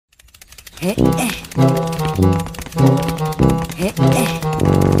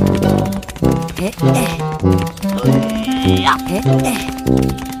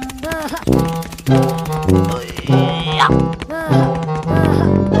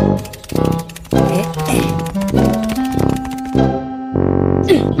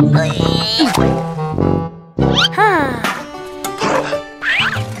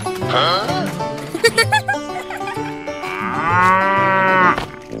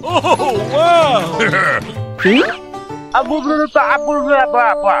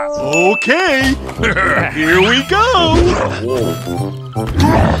Okay, here we go.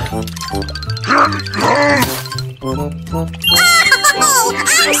 Oh,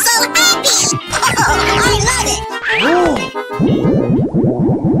 I'm so happy! Oh, I love it!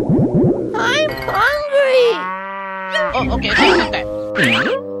 I'm hungry! Oh, okay.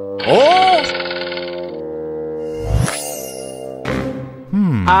 Oh!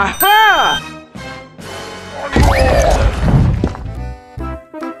 Aha!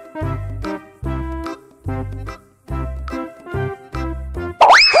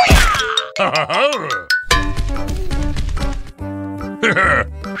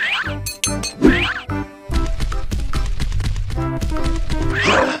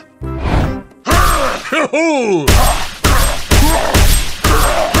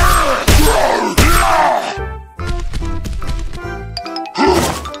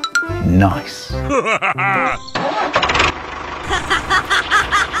 Nice. Come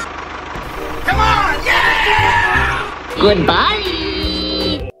on, yeah! Goodbye.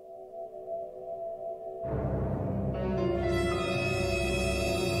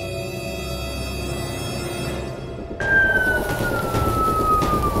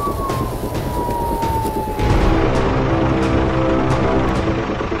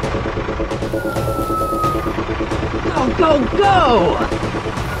 Go, go!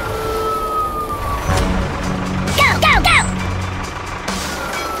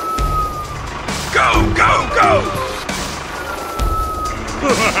 Go!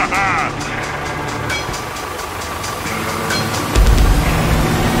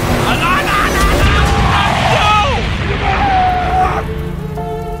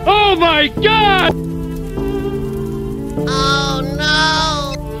 Oh my God!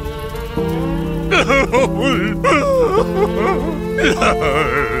 Oh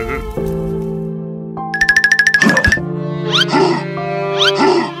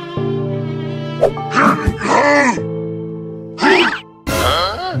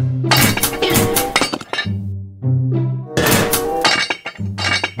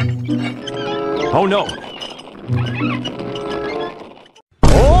Oh no!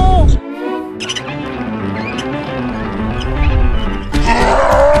 Oh!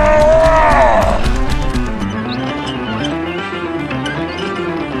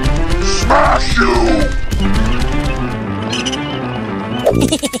 Smash you!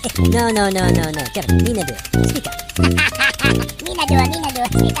 No. Kevin, Nina do it. Speak up. Nina do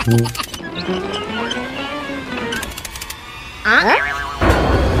it. Speak up. Huh?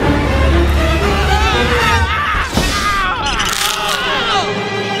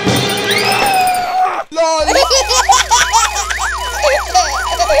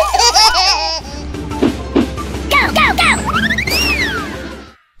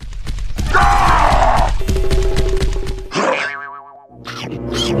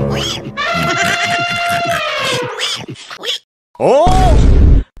 Oh!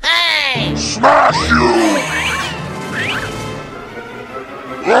 Hey! Smash you!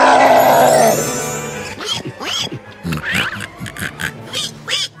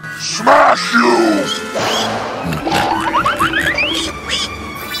 Smash you!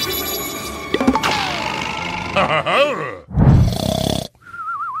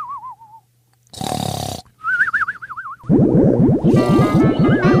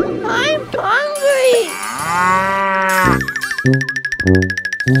 I'm hungry!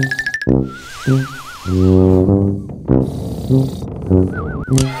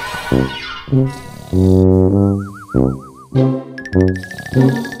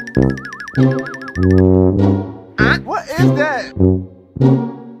 What is that?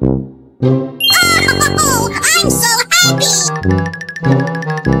 Oh, I'm so happy!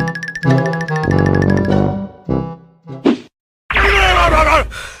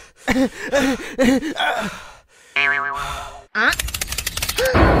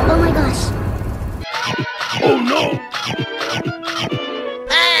 Oh my gosh! Oh no!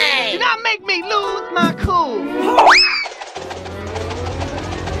 Hey! Do not make me lose my cool.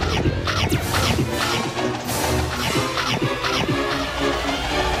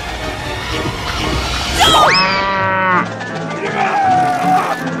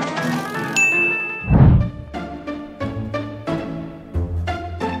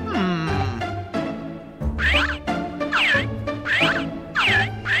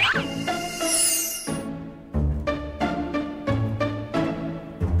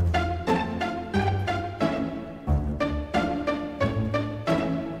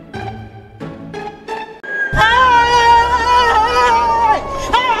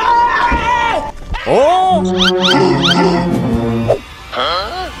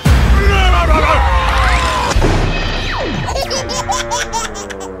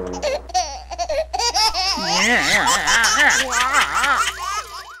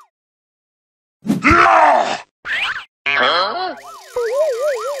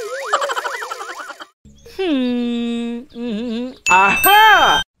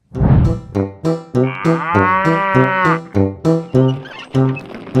 Aha!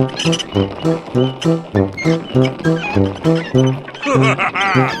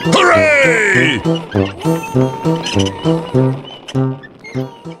 Hooray!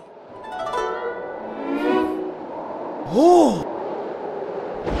 Oh!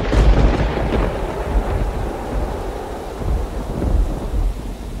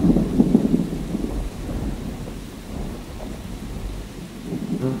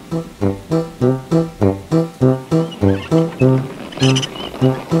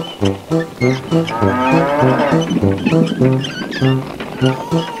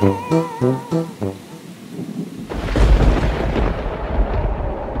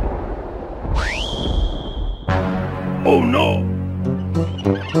 Oh no!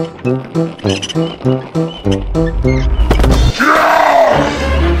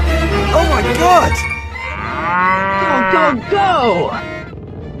 Oh my god! Go, go, go!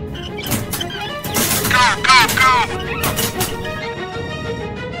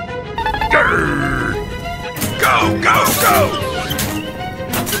 Go, go, go!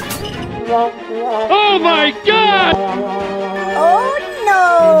 Oh my God! Oh no!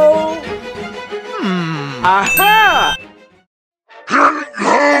 Aha!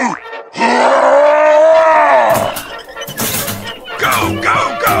 Go, go,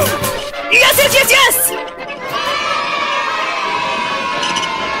 go! Yes, yes, yes, yes!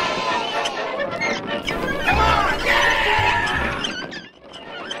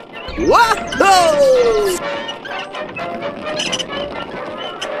 Whoa!